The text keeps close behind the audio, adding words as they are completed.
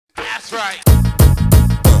That's right.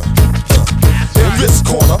 In this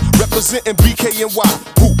corner, representing BKNY,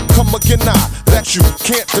 who come again I, that you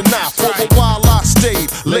can't deny. For a while I stayed,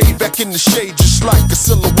 laid back in the shade just like a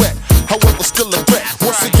silhouette, however still a threat.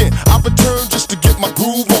 Once again, I return just to get my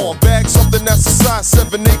groove on. Bag something that's a size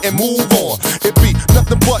 7, 8 and move on. It be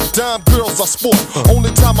nothing but dime girls I sport. Only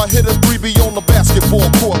time I hit a 3B on the basketball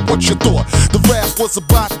court. What you thought? The rap was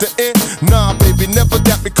about to end? Nah baby, never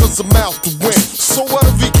that because I'm out to win. So what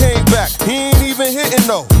if he came back? He ain't even hitting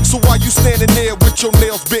though. So why you standing there with your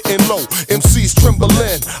nails bitten low? MCs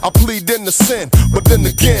trembling, I plead in the sin. But then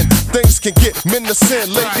again, things can get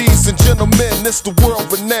menacing. Ladies and gentlemen, it's the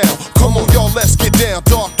world renowned. Come on y'all, let's get down,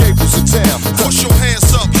 Dark Gables of town. Push your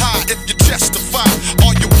hands up high if you justify.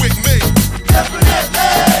 Are you with me?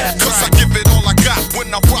 Definitely. Cause I give it all I got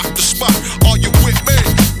when I rock the spot. Are you with me?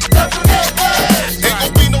 Definitely. Ain't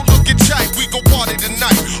gon' be no looking tight, we gon' party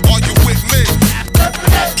tonight. Are you with me?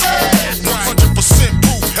 Definitely. 100%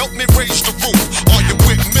 proof, help me raise the roof. Are you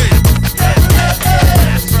with me?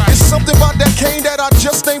 It's something about that Kane that I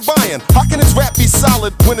just ain't buying. How can his rap be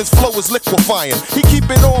solid when his flow is liquefying? He keep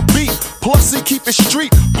it on beat, plus he keep it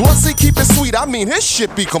street, plus he keep it sweet. I mean his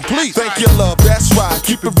shit be complete. Thank you love, that's right,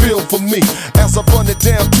 keep it real for me as I run it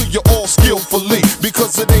down to you all skillfully.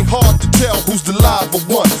 Because it ain't hard to tell who's the live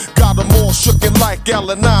one. Got them all shookin' like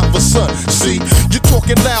Allen Iverson. See, you're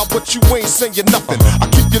talking loud but you ain't saying nothing. I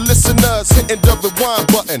keep your listeners hitting the rewind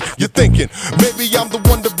button. You're thinking, maybe I'm the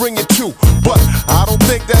one to bring it to, but I don't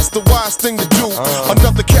think that's the wise thing to do.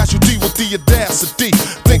 Another casualty with the audacity,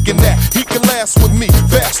 thinking that he can last with me.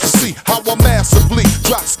 Fast to see how I massively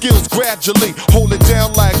drop skills gradually, hold it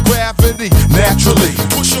down like gravity naturally.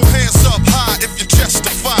 Push your hands up high if you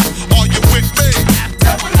justify. Are you with me?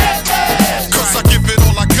 Cause I give it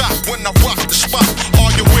all I got when I rock the spot.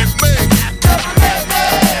 Are you with me?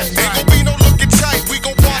 Ain't gon' be no looking tight, we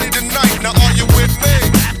gon' party tonight. Now are you with me?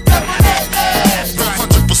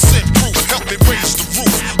 100% proof, help me raise the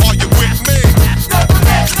roof. Are you with me?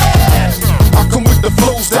 I come with the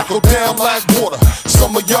flows that go down like water.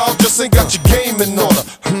 Some of y'all just ain't got your game in order.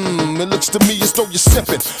 It looks to me as though you're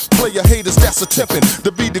simping. Player haters that's attempting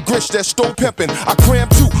to be the Grinch that's stole pimping. I cram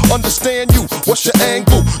to understand you. What's your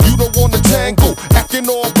angle? You don't wanna tangle, acting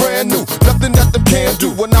all brand new. Nothing that them can do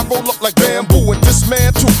when I roll up like bamboo and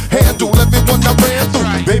dismantle, handle everyone I ran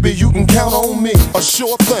through. Baby, you can count on me, a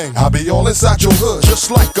sure thing. I'll be all inside your hood, just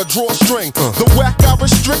like a drawstring. The whack I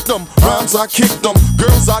restrict them, rhymes I kick them,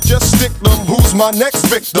 girls I just stick them. Who's my next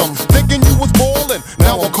victim? Thinking you was ballin',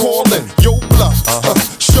 now I'm calling your bluff.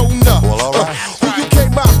 Show enough. Who you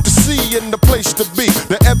came out to see in the place to be?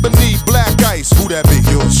 The ebony black ice. Who that be?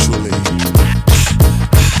 Yours truly.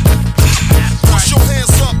 Push your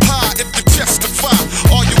hands up high if you justify.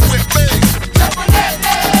 Are you with me?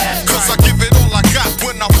 Cause I give it all I got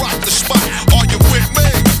when I rock the spot. Are you with me?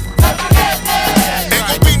 Ain't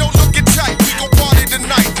gon' be no looking tight, we gon' party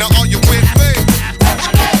tonight. Now are you with me?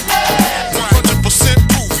 100%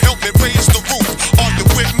 proof, help me raise the roof. Are you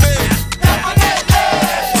with me?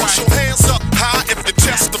 Push your hands up high if you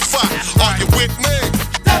testify. Are you with me?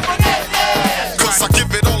 Cause I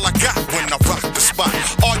give it all I got when I rock the spot.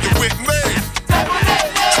 Are you with me?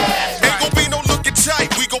 Ain't gon' be no looking tight,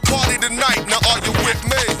 we gon' party tonight. Now are you with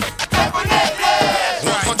me?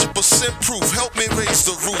 100% proof, help me raise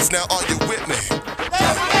the roof. Now are you with me?